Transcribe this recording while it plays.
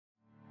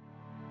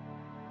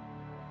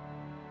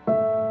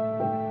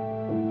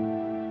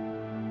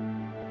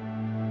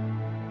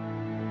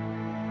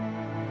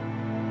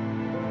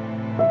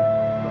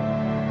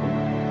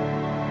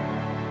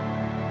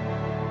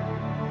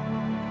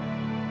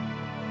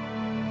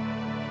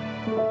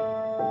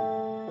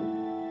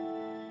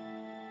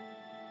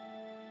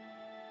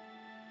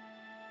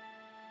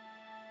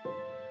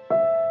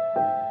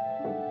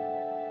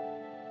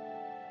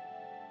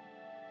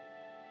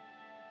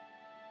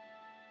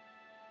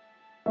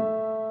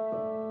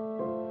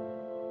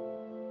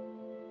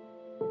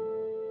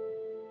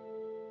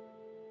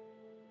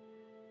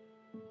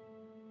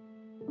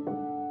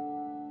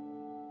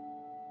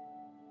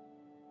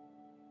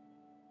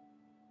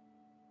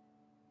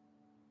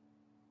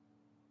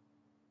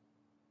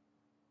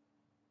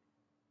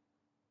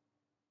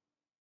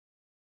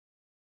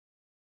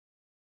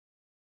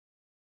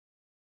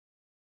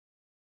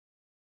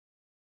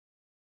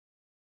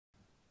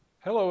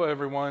Hello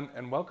everyone,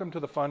 and welcome to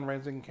the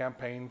fundraising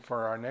campaign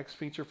for our next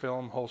feature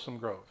film, Wholesome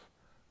Grove.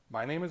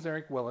 My name is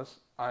Eric Willis.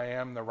 I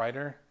am the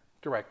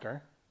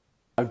writer-director.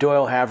 I'm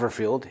Doyle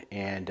Haverfield,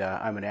 and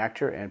I'm an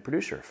actor and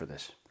producer for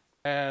this.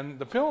 And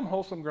the film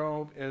Wholesome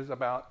Grove is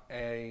about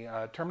a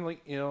terminally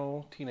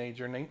ill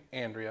teenager named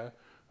Andrea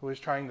who is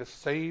trying to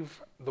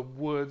save the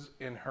woods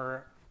in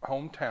her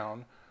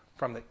hometown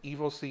from the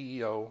evil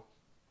CEO,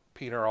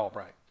 Peter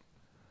Albright.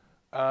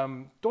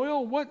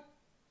 Doyle, what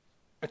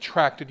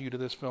attracted you to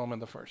this film in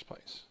the first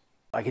place?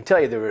 I can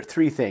tell you there were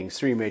three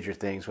major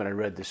things when I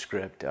read the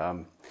script.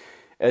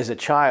 As a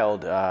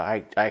child,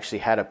 I actually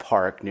had a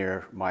park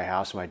near my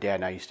house my dad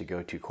and I used to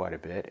go to quite a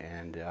bit.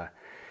 And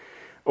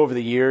over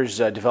the years,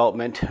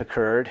 development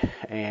occurred,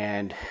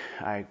 and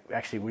I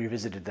actually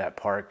revisited that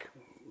park,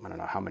 I don't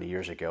know how many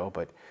years ago,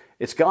 but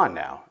it's gone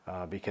now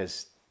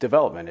because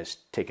development has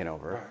taken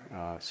over.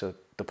 So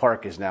the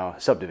park is now a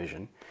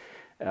subdivision.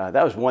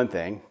 That was one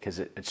thing, because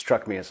it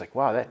struck me as like,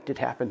 wow, that did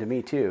happen to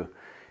me too.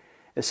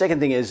 The second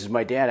thing is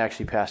my dad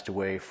actually passed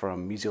away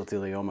from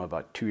mesothelioma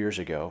about 2 years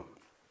ago.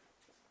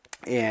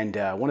 And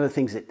one of the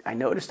things that I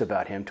noticed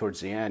about him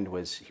towards the end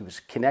was he was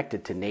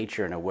connected to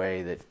nature in a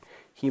way that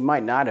he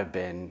might not have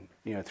been,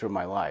 through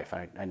my life.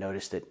 I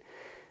noticed that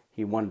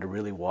he wanted to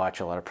really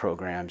watch a lot of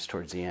programs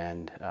towards the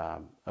end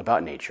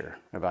about nature,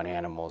 about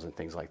animals and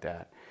things like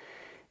that.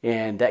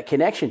 And that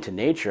connection to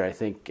nature, I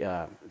think,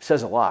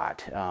 says a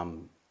lot.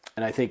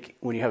 And I think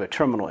when you have a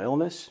terminal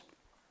illness,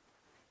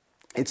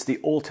 it's the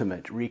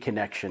ultimate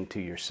reconnection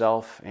to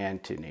yourself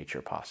and to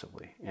nature,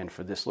 possibly. And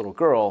for this little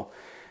girl,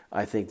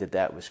 I think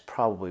that was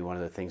probably one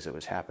of the things that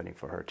was happening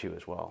for her too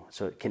as well.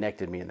 So it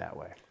connected me in that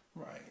way.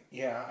 Right.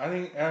 Yeah. I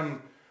think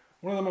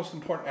one of the most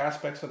important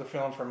aspects of the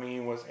film for me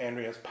was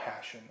Andrea's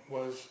passion,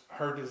 was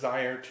her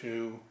desire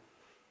to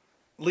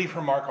leave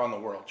her mark on the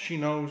world. She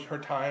knows her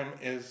time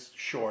is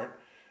short,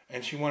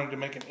 and she wanted to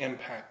make an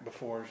impact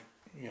before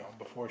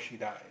she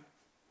died.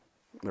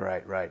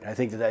 Right. I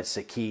think that's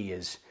the key,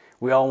 is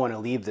we all want to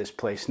leave this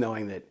place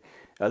knowing that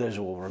others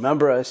will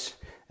remember us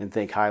and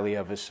think highly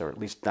of us, or at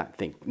least not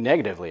think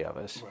negatively of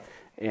us. Right.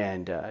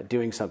 And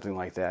doing something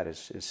like that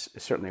is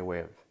certainly a way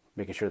of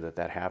making sure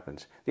that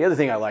happens. The other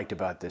thing I liked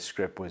about this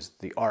script was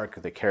the arc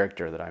of the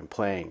character that I'm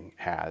playing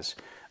has.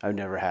 I've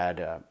never had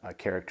a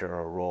character or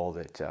a role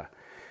that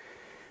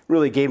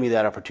really gave me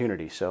that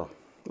opportunity. So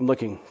I'm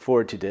looking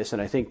forward to this, and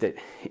I think that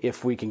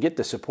if we can get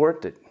the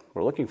support that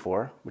we're looking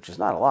for, which is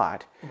not a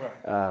lot,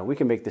 right, we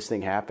can make this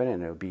thing happen,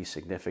 and it'll be a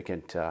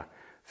significant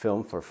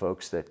film for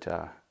folks that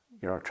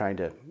are trying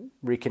to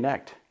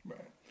reconnect.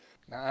 Right.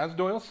 Now, as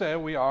Doyle said,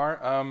 we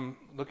are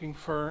looking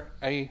for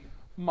a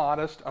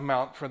modest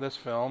amount for this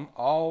film.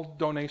 All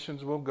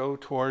donations will go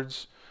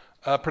towards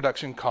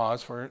production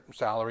costs for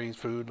salaries,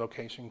 food,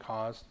 location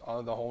costs,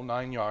 the whole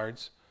 9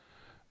 yards.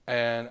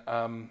 And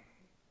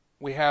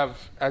we have,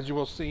 as you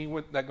will see,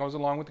 that goes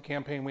along with the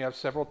campaign, we have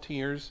several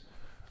tiers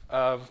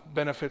of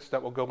benefits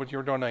that will go with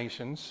your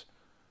donations.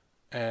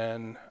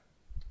 And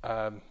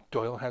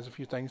Doyle has a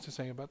few things to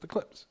say about the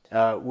clips.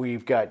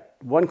 We've got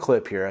one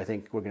clip here I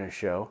think we're going to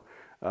show,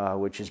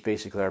 which is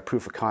basically our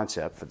proof of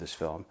concept for this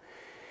film.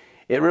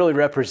 It really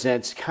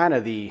represents kind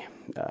of the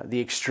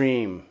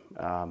extreme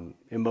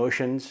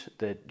emotions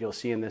that you'll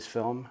see in this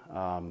film,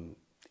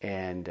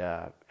 and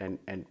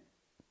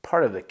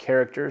part of the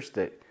characters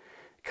that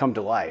come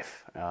to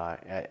life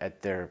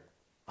at their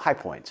high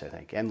points, I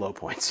think, and low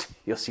points.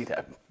 You'll see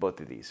that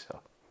both of these. So.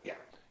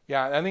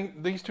 Yeah. I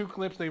think these two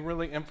clips, they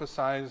really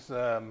emphasize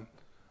the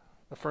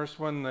first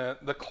one,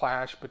 the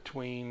clash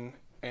between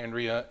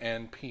Andrea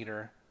and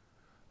Peter,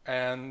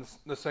 and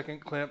the second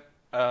clip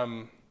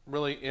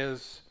really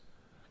is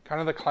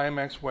kind of the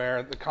climax,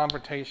 where the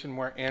confrontation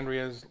where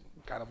Andrea's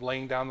kind of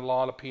laying down the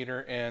law to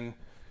Peter, and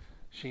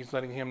she's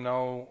letting him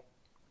know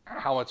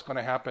how it's going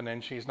to happen,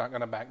 and she's not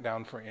going to back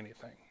down for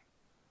anything.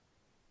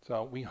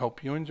 So we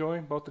hope you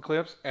enjoy both the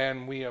clips,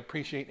 and we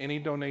appreciate any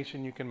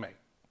donation you can make.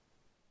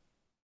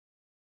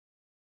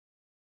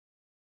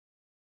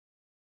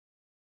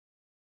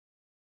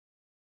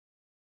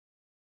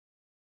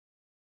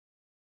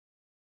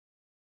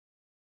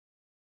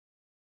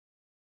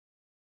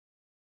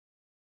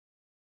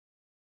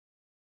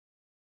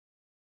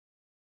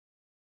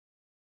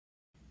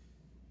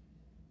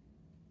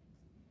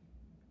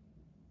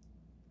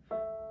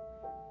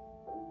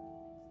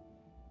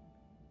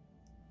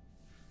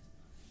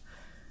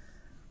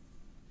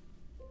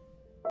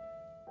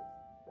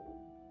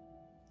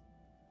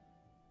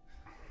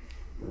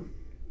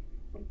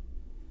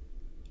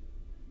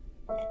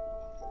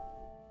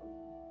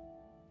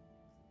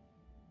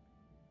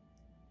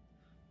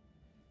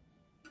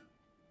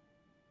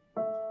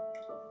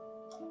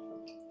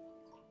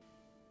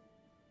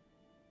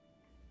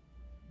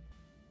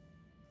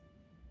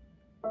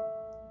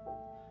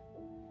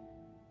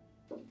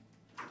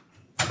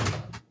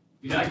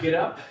 You not get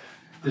up?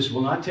 This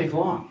will not take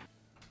long.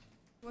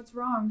 What's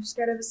wrong?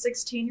 Scared of a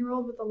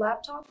 16-year-old with a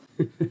laptop?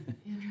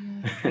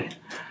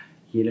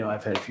 You know,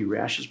 I've had a few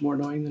rashes more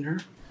annoying than her.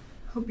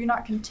 Hope you're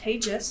not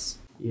contagious.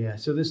 Yeah,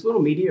 so this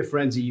little media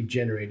frenzy you've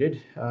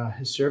generated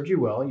has served you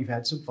well. You've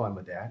had some fun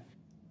with that.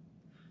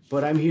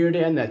 But I'm here to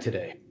end that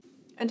today.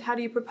 And how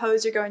do you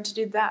propose you're going to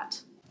do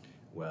that?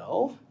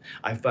 Well,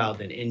 I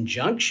filed an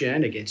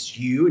injunction against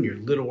you and your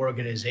little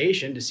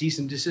organization to cease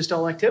and desist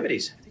all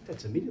activities. I think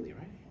that's immediately,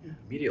 right? Yeah,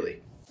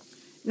 immediately.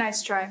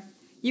 Nice try.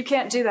 You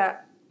can't do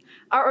that.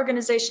 Our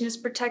organization is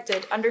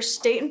protected under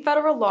state and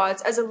federal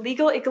laws as a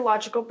legal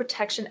ecological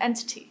protection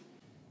entity.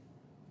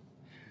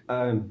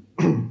 I'm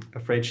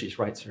afraid she's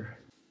right, sir.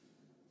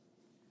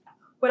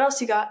 What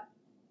else you got?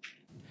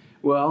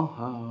 Well,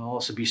 I'll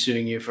also be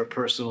suing you for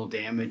personal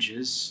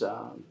damages,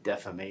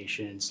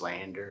 defamation,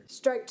 slander.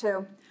 Strike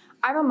two.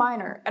 I'm a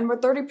minor, and we're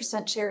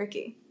 30%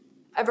 Cherokee.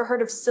 Ever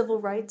heard of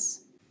civil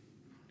rights?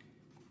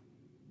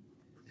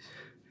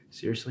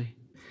 Seriously?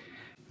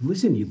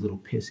 Listen, you little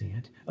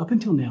pissant. Up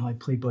until now, I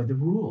played by the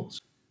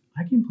rules.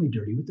 I can play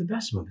dirty with the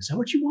best of them. Is that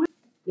what you want?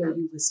 No,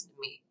 you listen to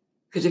me.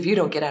 Because if you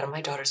don't get out of my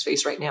daughter's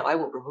face right now, I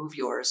will remove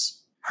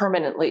yours.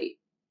 Permanently.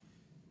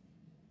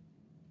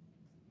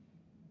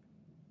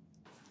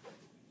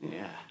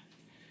 Yeah.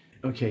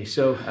 Okay,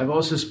 so I've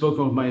also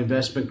spoken with my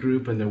investment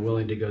group, and they're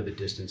willing to go the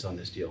distance on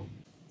this deal.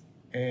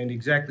 And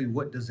exactly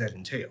what does that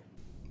entail?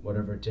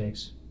 Whatever it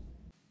takes.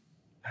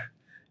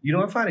 You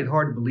know, I find it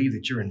hard to believe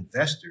that your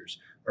investors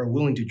are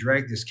willing to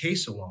drag this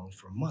case along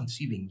for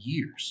months, even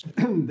years.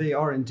 They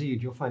are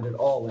indeed. You'll find it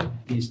all in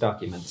these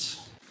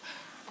documents.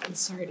 I'm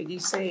sorry, did you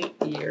say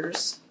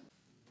years?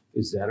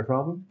 Is that a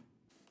problem?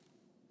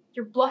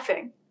 You're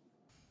bluffing.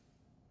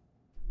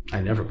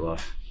 I never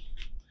bluff.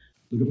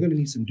 Look, I'm going to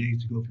need some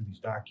days to go through these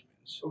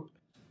documents.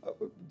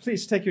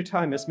 Please take your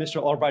time, as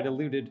Mr. Albright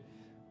alluded.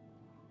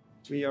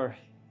 We are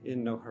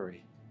in no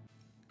hurry.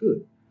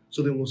 Good.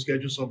 So then we'll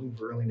schedule something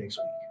for early next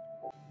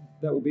week.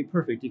 That will be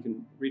perfect. You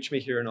can reach me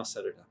here and I'll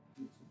set it up.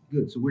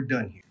 Good. So we're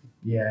done here.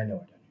 Yeah, I know we're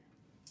done here.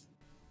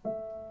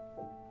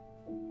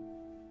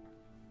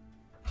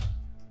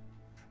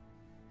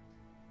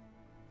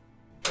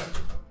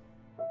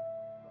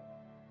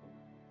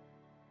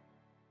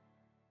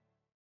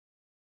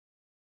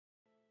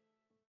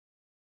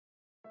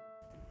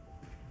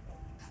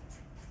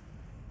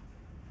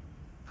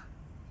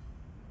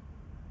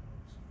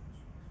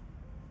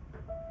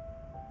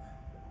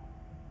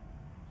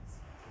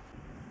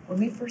 When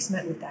we first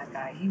met with that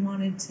guy, he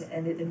wanted to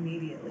end it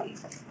immediately.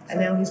 And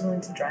now he's willing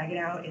to drag it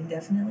out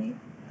indefinitely?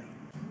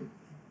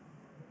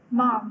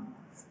 Mom.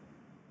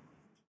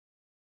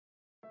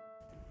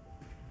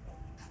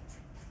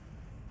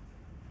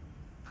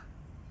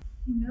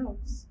 He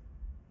knows.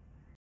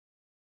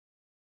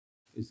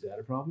 Is that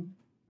a problem?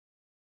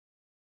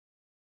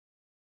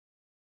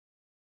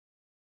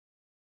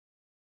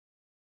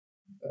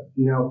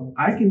 Now,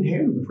 I can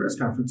handle the press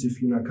conference if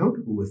you're not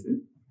comfortable with it.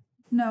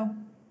 No.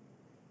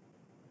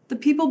 The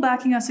people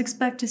backing us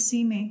expect to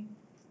see me.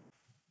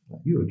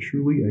 You are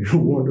truly a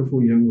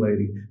wonderful young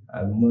lady,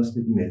 I must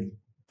admit.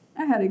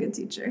 I had a good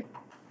teacher.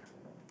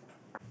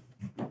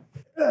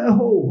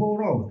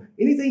 Hold on.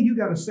 Anything you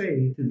got to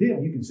say to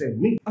them, you can say to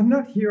me. I'm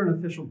not here on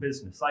official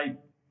business. I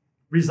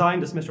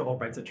resigned as Mr.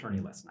 Albright's attorney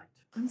last night.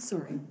 I'm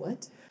sorry,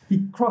 what?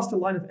 He crossed a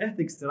line of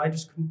ethics that I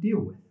just couldn't deal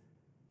with.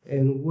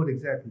 And what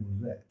exactly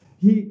was that?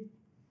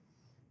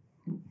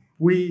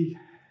 We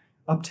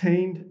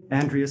obtained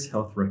Andrea's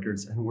health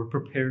records and were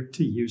prepared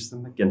to use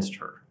them against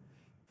her.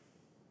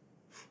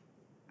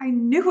 I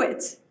knew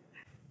it.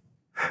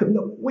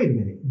 No, wait a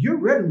minute. You're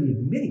readily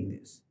admitting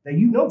this. Now,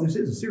 you know this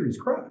is a serious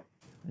crime.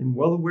 I'm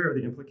well aware of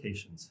the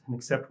implications and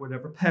accept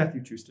whatever path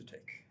you choose to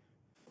take.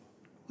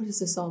 What does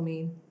this all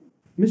mean?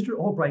 Mr.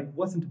 Albright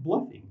wasn't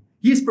bluffing.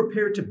 He is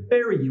prepared to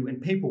bury you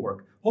in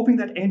paperwork, hoping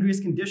that Andrea's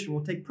condition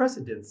will take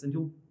precedence and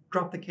you'll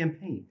drop the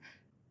campaign.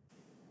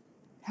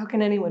 How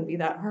can anyone be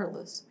that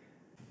heartless?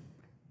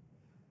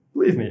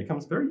 Believe me, it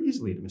comes very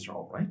easily to Mr.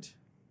 Albright.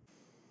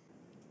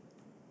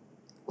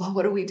 Well,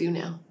 what do we do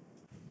now?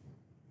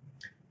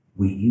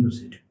 We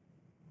use it.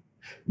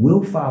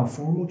 We'll file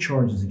formal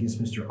charges against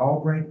Mr.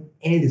 Albright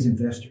and his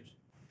investors.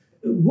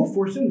 We'll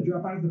force him to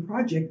drop out of the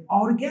project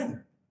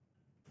altogether.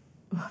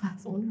 Oh,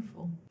 that's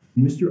wonderful.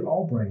 Mr.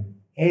 Albright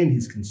and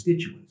his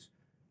constituents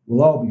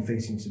will all be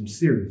facing some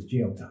serious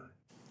jail time.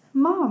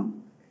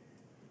 Mom,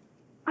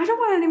 I don't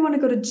want anyone to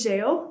go to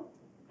jail.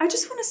 I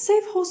just want to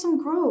save Wholesome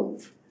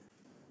Grove.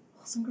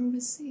 Wholesome Grove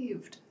is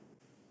saved.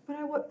 But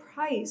at what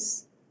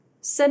price?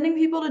 Sending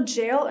people to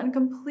jail and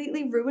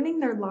completely ruining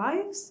their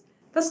lives?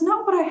 That's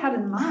not what I had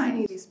in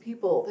mind. These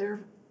people,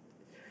 they're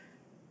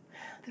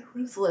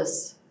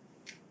ruthless.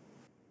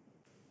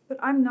 But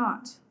I'm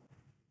not.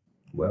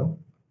 Well,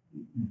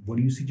 what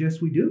do you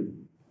suggest we do?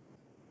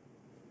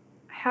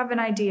 I have an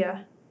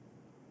idea.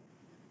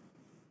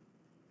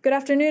 Good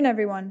afternoon,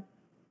 everyone.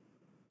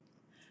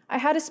 I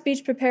had a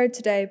speech prepared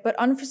today, but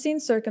unforeseen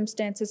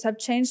circumstances have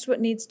changed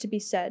what needs to be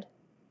said.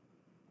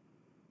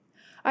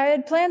 I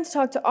had planned to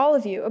talk to all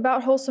of you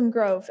about Wholesome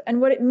Grove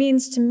and what it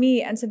means to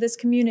me and to this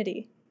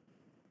community.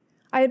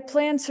 I had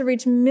planned to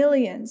reach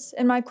millions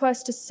in my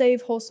quest to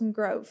save Wholesome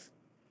Grove.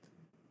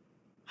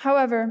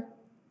 However,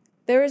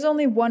 there is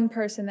only one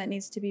person that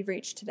needs to be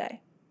reached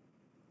today.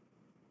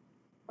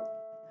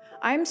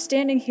 I am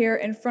standing here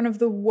in front of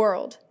the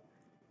world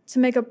to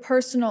make a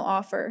personal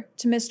offer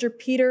to Mr.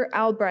 Peter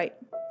Albright.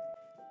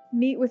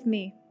 Meet with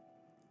me,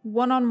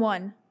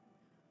 one-on-one.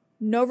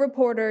 No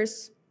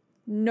reporters,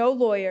 no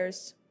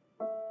lawyers,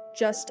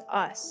 just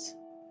us.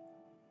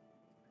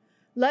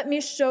 Let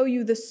me show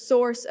you the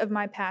source of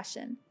my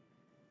passion.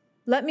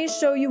 Let me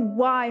show you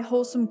why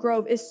Wholesome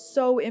Grove is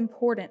so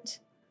important.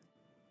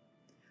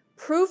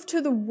 Prove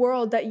to the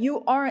world that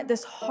you aren't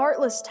this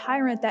heartless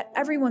tyrant that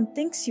everyone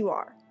thinks you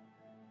are.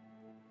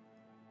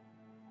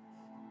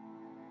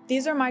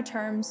 These are my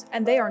terms,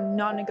 and they are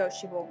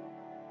non-negotiable.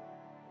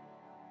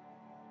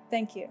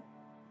 Thank you.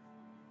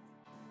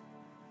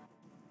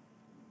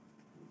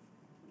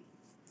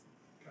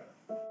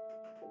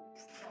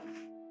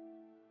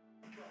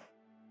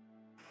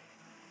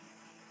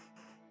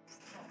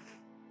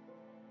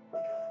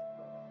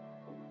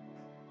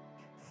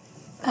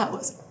 That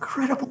was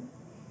incredible.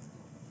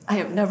 I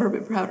have never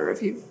been prouder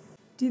of you.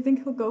 Do you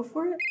think he'll go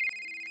for it?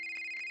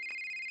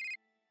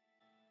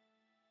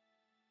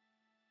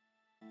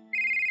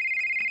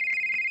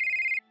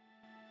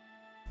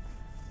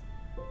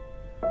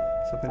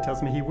 Something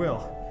tells me he will.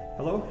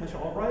 Hello, Mr.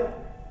 Albright?